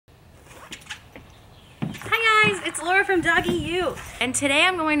it's Laura from Doggy U. And today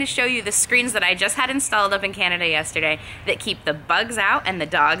I'm going to show you the screens that I just had installed up in Canada yesterday that keep the bugs out and the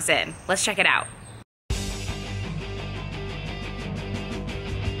dogs in. Let's check it out.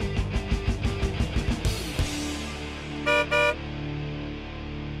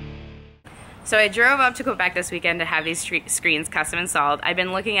 So I drove up to Quebec this weekend to have these screens custom installed. I've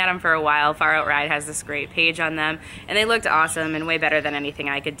been looking at them for a while. Far Out Ride has this great page on them, and they looked awesome and way better than anything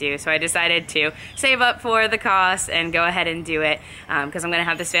I could do. So I decided to save up for the cost and go ahead and do it because I'm going to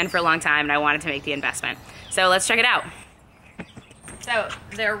have this van for a long time and I wanted to make the investment. So let's check it out. So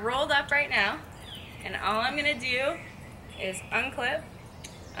they're rolled up right now, and all I'm going to do is unclip,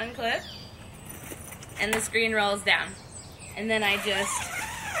 and the screen rolls down. And then I just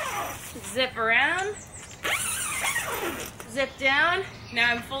zip around, zip down. Now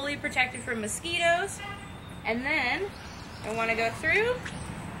I'm fully protected from mosquitoes. And then I want to go through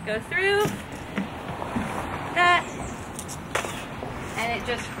that, and it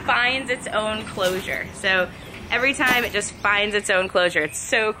just finds its own closure. So every time it just finds its own closure. It's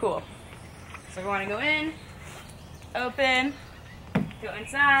so cool. So I want to go in, open, go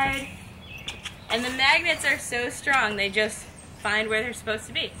inside, and the magnets are so strong they just find where they're supposed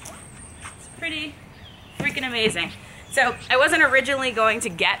to be. It's pretty freaking amazing. So I wasn't originally going to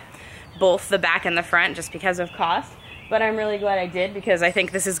get both the back and the front just because of cost, but I'm really glad I did because I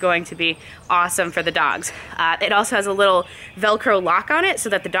think this is going to be awesome for the dogs. It also has a little Velcro lock on it so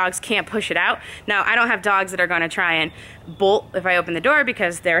that the dogs can't push it out. Now, I don't have dogs that are going to try and bolt if I open the door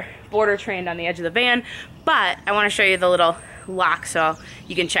because they're border trained on the edge of the van, but I want to show you the little lock so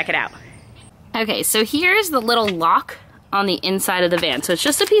you can check it out. Okay, so here's the little lock on the inside of the van. So it's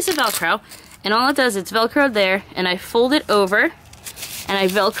just a piece of Velcro, and all it does, it's Velcroed there, and I fold it over, and I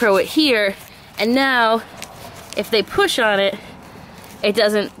Velcro it here, and now, if they push on it, it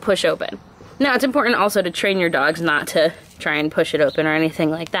doesn't push open. Now, it's important also to train your dogs not to try and push it open or anything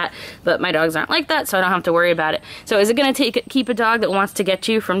like that, but my dogs aren't like that, so I don't have to worry about it. So is it going to keep a dog that wants to get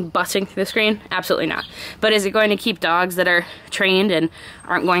you from busting through the screen? Absolutely not. But is it going to keep dogs that are trained and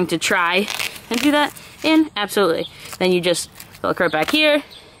aren't going to try and do that in? Absolutely. Then you just Velcro it back here,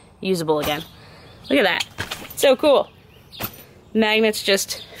 usable again. Look at that. So cool. Magnets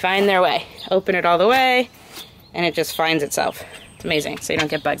just find their way. Open it all the way, and it just finds itself. It's amazing, so you don't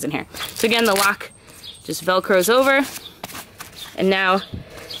get bugs in here. So again, the lock just Velcros over, and now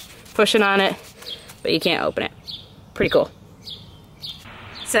pushing on it, but you can't open it. Pretty cool.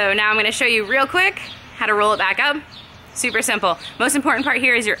 So now I'm going to show you real quick how to roll it back up. Super simple. Most important part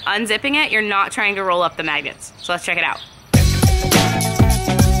here is you're unzipping it. You're not trying to roll up the magnets. So let's check it out.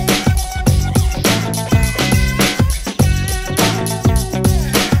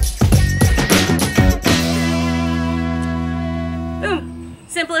 Boom.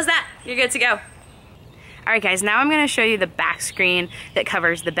 Simple as that. You're good to go. Alright guys, now I'm going to show you the back screen that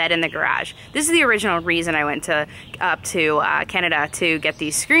covers the bed in the garage. This is the original reason I went up to Canada to get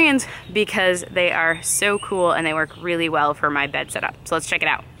these screens, because they are so cool and they work really well for my bed setup. So let's check it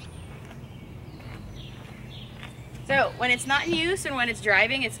out. So when it's not in use and when it's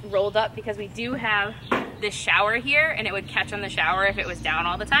driving, it's rolled up because we do have this shower here, and it would catch on the shower if it was down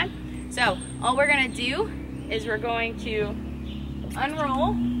all the time. So all we're going to do is we're going to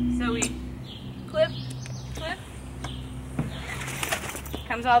unroll. So we clip,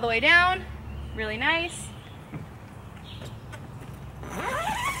 comes all the way down, really nice.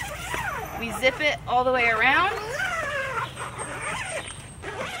 We zip it all the way around.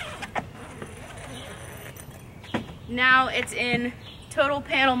 Now it's in total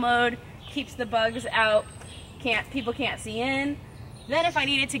panel mode, keeps the bugs out, people can't see in. Then if I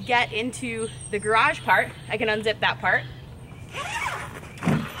needed to get into the garage part, I can unzip that part.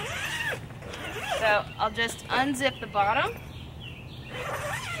 So I'll just unzip the bottom.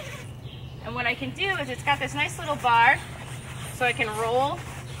 And what I can do is it's got this nice little bar, so I can roll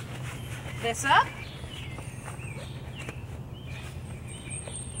this up.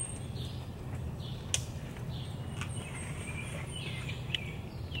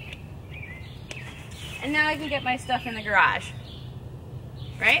 And now I can get my stuff in the garage,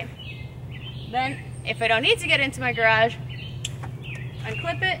 right? Then, if I don't need to get into my garage,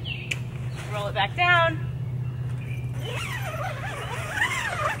 unclip it, roll it back down.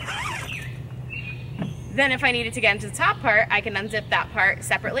 Then if I needed to get into the top part, I can unzip that part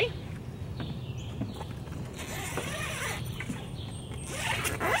separately.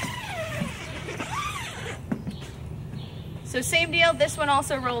 So same deal, this one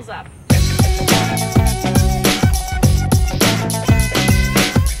also rolls up.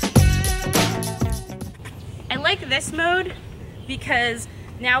 I like this mode because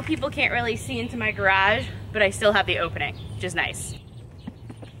now people can't really see into my garage but I still have the opening, which is nice.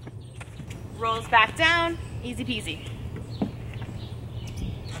 Rolls back down, easy peasy.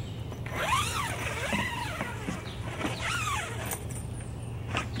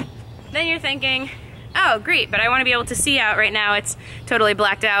 Then you're thinking, oh great, but I want to be able to see out. Right now it's totally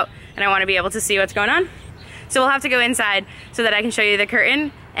blacked out and I want to be able to see what's going on. So we'll have to go inside so that I can show you the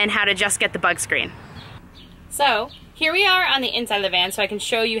curtain and how to just get the bug screen. So here we are on the inside of the van, so I can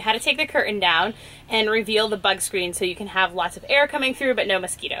show you how to take the curtain down and reveal the bug screen so you can have lots of air coming through but no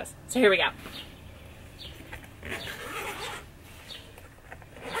mosquitoes. So here we go.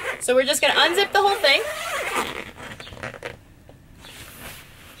 So we're just gonna unzip the whole thing.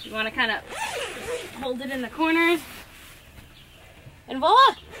 You wanna kind of hold it in the corners. And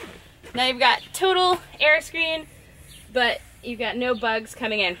voila! Now you've got total air screen, but you've got no bugs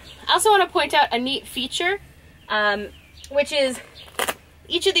coming in. I also want to point out a neat feature, which is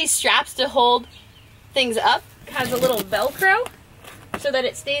each of these straps to hold things up has a little Velcro so that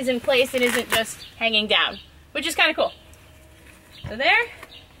it stays in place and isn't just hanging down, which is kind of cool. So there.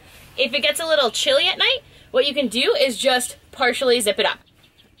 If it gets a little chilly at night, what you can do is just partially zip it up.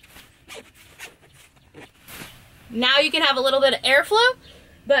 Now you can have a little bit of airflow,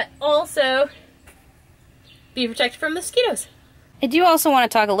 but also be protected from mosquitoes. I do also want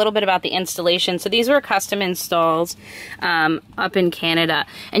to talk a little bit about the installation. So these were custom installs up in Canada.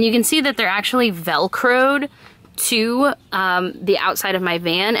 And you can see that they're actually Velcroed to the outside of my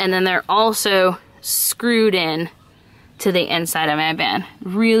van, and then they're also screwed in to the inside of my van.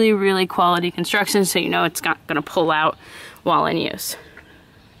 Really, really quality construction, so you know it's not going to pull out while in use.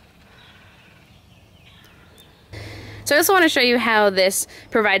 So I also want to show you how this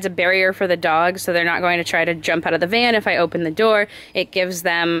provides a barrier for the dogs, so they're not going to try to jump out of the van if I open the door. It gives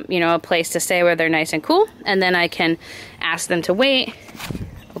them, you know, a place to stay where they're nice and cool, and then I can ask them to wait,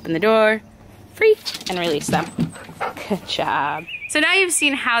 open the door, free, and release them. Good job. So now you've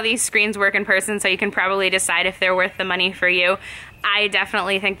seen how these screens work in person, so you can probably decide if they're worth the money for you. I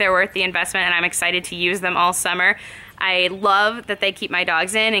definitely think they're worth the investment, and I'm excited to use them all summer. I love that they keep my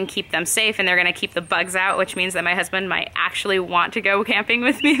dogs in and keep them safe, and they're gonna keep the bugs out, which means that my husband might actually want to go camping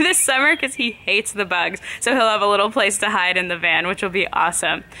with me this summer because he hates the bugs. So he'll have a little place to hide in the van, which will be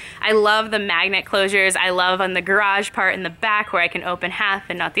awesome. I love the magnet closures. I love on the garage part in the back where I can open half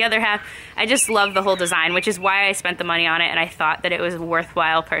and not the other half. I just love the whole design, which is why I spent the money on it, and I thought that it was a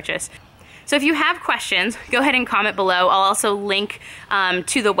worthwhile purchase. So if you have questions, go ahead and comment below. I'll also link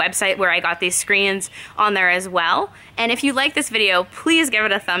to the website where I got these screens on there as well. And if you like this video, please give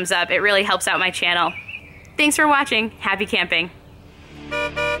it a thumbs up. It really helps out my channel. Thanks for watching. Happy camping.